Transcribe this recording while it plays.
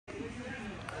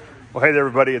Well, hey there,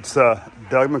 everybody. It's Doug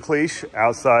McLeish,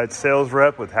 outside sales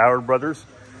rep with Howard Brothers.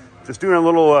 Just doing a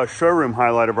little showroom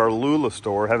highlight of our Lula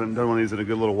store. Haven't done one of these in a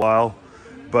good little while,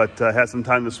 but had some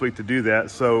time this week to do that.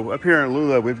 So up here in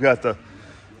Lula, we've got the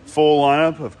full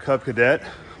lineup of Cub Cadet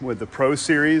with the Pro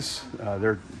Series.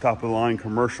 They're top of the line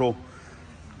commercial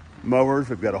mowers.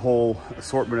 We've got a whole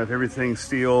assortment of everything: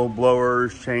 steel,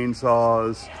 blowers,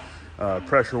 chainsaws,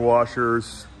 pressure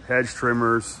washers, hedge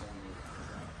trimmers,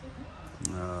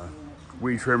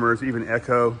 weed trimmers, even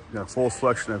Echo. Got a full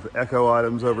selection of Echo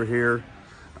items over here.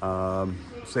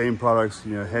 Same products,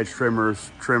 hedge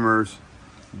trimmers,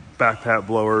 backpack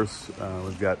blowers.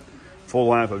 We've got full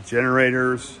lineup of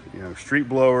generators, street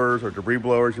blowers or debris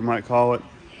blowers, you might call it,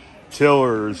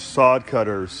 tillers, sod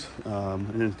cutters, and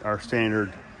then our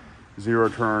standard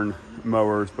zero-turn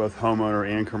mowers, both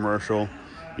homeowner and commercial.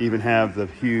 Even have the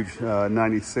huge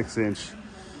 96-inch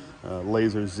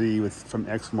Laser Z from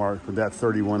Exmark with that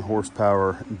 31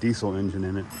 horsepower diesel engine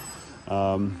in it.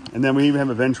 And then we even have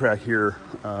a Ventrac here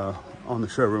on the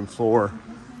showroom floor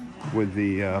with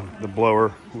the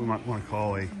blower we might want to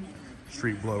call a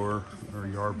street blower or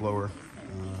yard blower.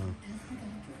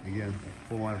 Again,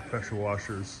 full line of pressure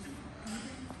washers,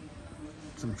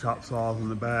 some chop saws in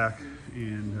the back,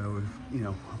 and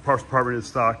our parts department is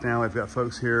stocked now. We've got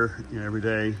folks here every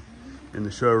day in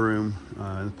the showroom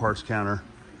in the parts counter,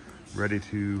 ready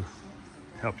to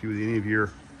help you with any of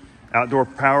your outdoor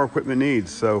power equipment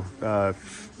needs. So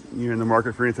if you're in the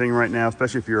market for anything right now,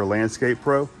 especially if you're a landscape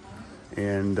pro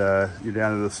and you're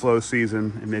down to the slow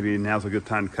season, and maybe now's a good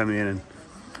time to come in and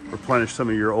replenish some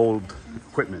of your old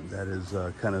equipment that is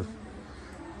kind of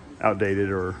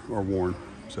outdated or worn.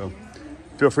 So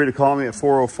feel free to call me at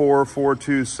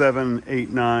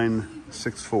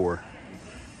 404-427-8964.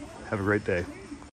 Have a great day.